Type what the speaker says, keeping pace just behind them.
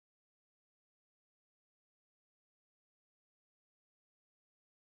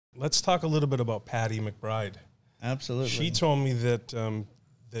let's talk a little bit about Patti McBride. Absolutely. She told me that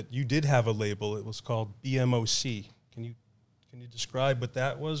that you did have a label. It was called BMOC. Can you describe what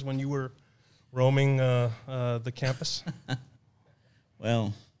that was when you were roaming the campus?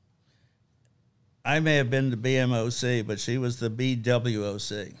 Well, I may have been the BMOC, but she was the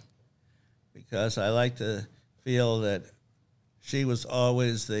BWOC, because I like to feel that she was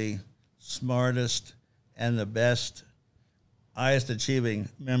always the smartest and the best, highest achieving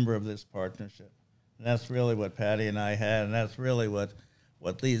member of this partnership. And that's really what Patti and I had, and that's really what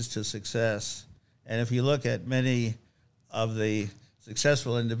leads to success. And if you look at many of the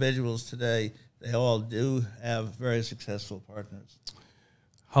successful individuals today, they all do have very successful partners.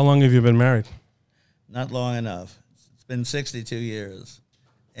 How long have you been married? Not long enough. It's been 62 years.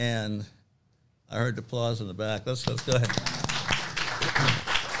 And I heard the applause in the back. Let's go ahead.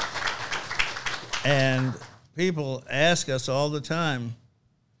 And people ask us all the time,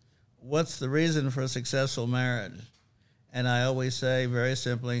 what's the reason for a successful marriage? And I always say very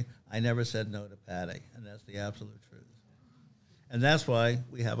simply, I never said no to Patti, and that's the absolute truth. And that's why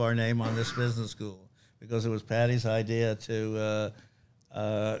we have our name on this business school, because it was Patti's idea to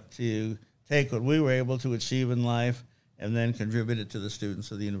take what we were able to achieve in life and then contribute it to the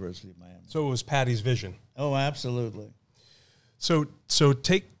students of the University of Miami. So it was Patti's vision. Oh, absolutely. So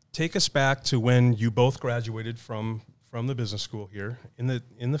take us back to when you both graduated from the business school here in the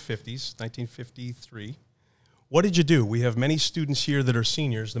 50s, 1953. What did you do? We have many students here that are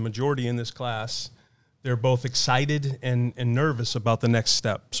seniors, the majority in this class. They're both excited and nervous about the next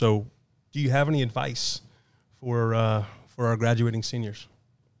step. So do you have any advice for our graduating seniors?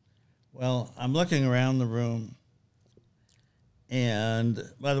 Well, I'm looking around the room, and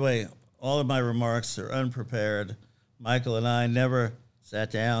by the way, all of my remarks are unprepared. Michael and I never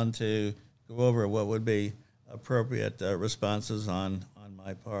sat down to go over what would be appropriate responses on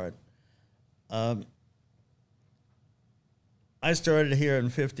my part. I started here in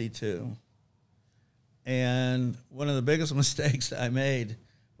 52, and one of the biggest mistakes I made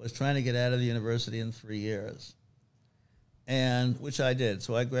was trying to get out of the university in 3 years, and which I did.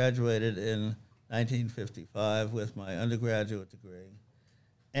 So I graduated in 1955 with my undergraduate degree,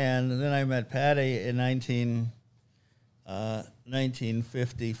 and then I met Patti in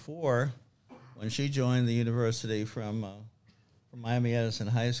 1954 when she joined the university from Miami Edison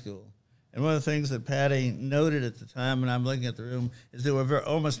High School. And one of the things that Patti noted at the time, and I'm looking at the room, is there were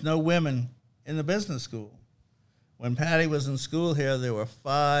almost no women in the business school. When Patti was in school here, there were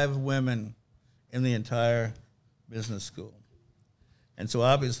 5 women in the entire business school. And so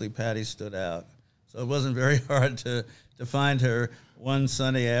obviously Patti stood out. So it wasn't very hard to find her one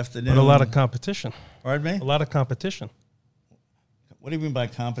sunny afternoon. But a lot of competition. Pardon me? A lot of competition. What do you mean by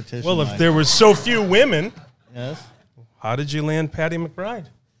competition? Well, if Mike? there were so few women, Yes? how did you land Patti McBride?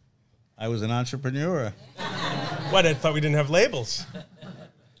 I was an entrepreneur. What, I thought we didn't have labels.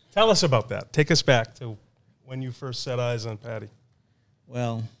 Tell us about that. Take us back to when you first set eyes on Patti.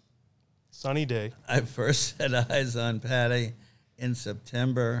 Well, Sunny day. I first set eyes on Patti in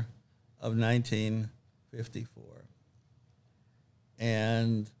September of 1954.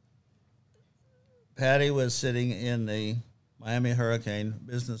 And Patti was sitting in the Miami Hurricane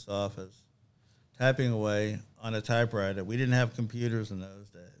business office, typing away on a typewriter. We didn't have computers in those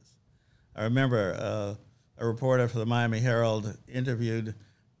days. I remember a reporter for the Miami Herald interviewed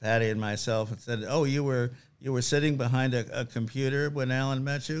Patti and myself and said, "Oh, you were sitting behind a computer when Allan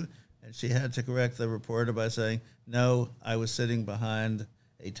met you?" And she had to correct the reporter by saying, "No, I was sitting behind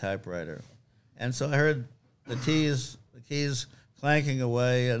a typewriter." And so I heard the keys clanking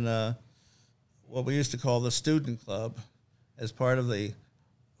away in what we used to call the student club, as part of the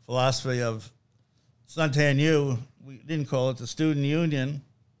philosophy of Suntan U. We didn't call it the student union.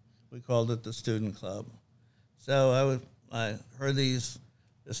 We called it the student club. So I heard this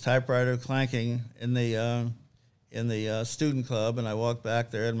typewriter clanking in the student club, and I walked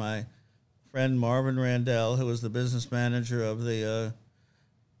back there, and my friend Marvin Randell, who was the business manager of the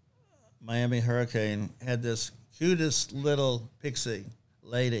Miami Hurricane, had this cutest little pixie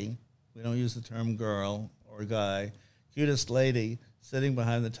lady. We don't use the term girl or guy. Cutest lady sitting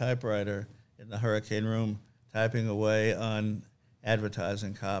behind the typewriter in the Hurricane room, typing away on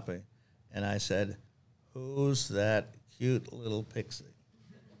advertising copy. And I said, "Who's that cute little pixie?"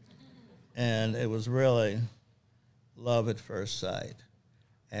 And it was really love at first sight.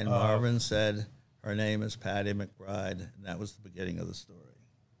 And Marvin said, "Her name is Patti McBride," and that was the beginning of the story.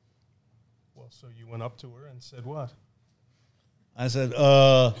 Well, so you went up to her and said what? I said,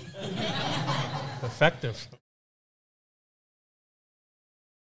 Effective.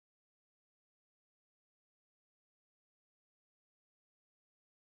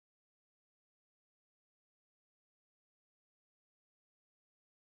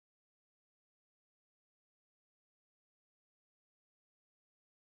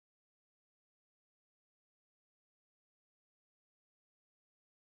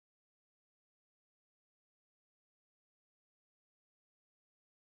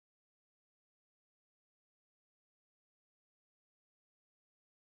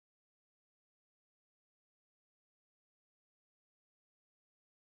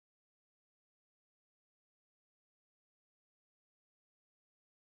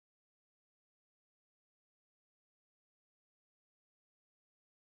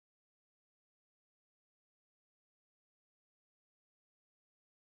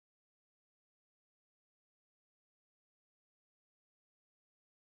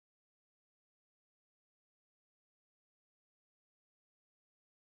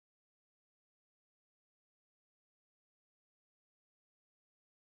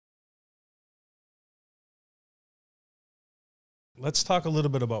 let's talk a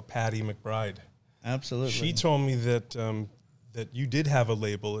little bit about Patti McBride. Absolutely. She told me that that you did have a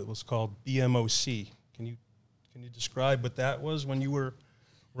label. It was called BMOC. Can you describe what that was when you were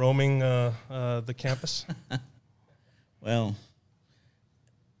roaming the campus? Well,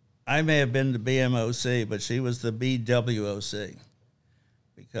 I may have been the BMOC, but she was the BWOC,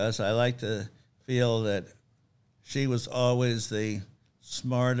 because I like to feel that she was always the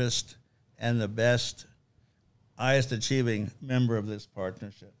smartest and the best, highest achieving member of this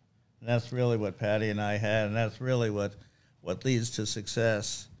partnership. And that's really what Patti and I had, and that's really what leads to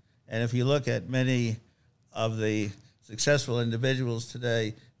success. And if you look at many of the successful individuals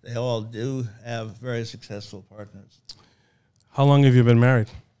today, they all do have very successful partners. How long have you been married?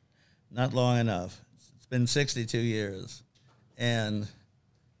 Not long enough. It's been 62 years. And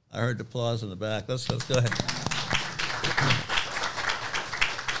I heard the applause in the back. Let's go ahead.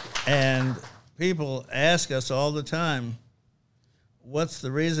 And people ask us all the time, what's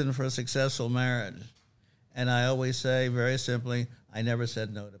the reason for a successful marriage? And I always say very simply, I never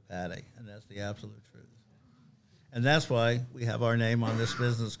said no to Patti, and that's the absolute truth. And that's why we have our name on this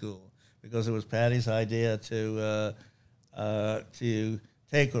business school, because it was Patti's idea to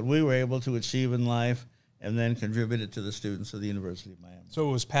take what we were able to achieve in life and then contribute it to the students of the University of Miami. So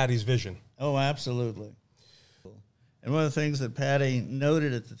it was Patti's vision. Oh, absolutely. And one of the things that Patti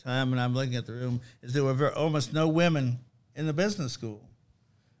noted at the time, and I'm looking at the room, is there were almost no women in the business school.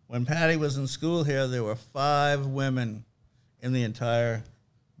 When Patti was in school here, there were 5 women in the entire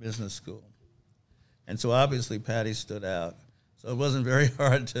business school. And so obviously Patti stood out. So it wasn't very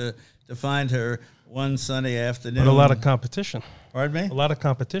hard to find her one sunny afternoon. But a lot of competition. Pardon me? A lot of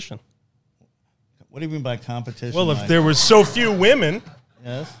competition. What do you mean by competition? Well, if Mike? there were so few women,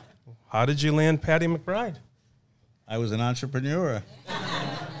 Yes? how did you land Patti McBride? I was an entrepreneur.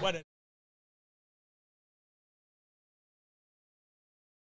 What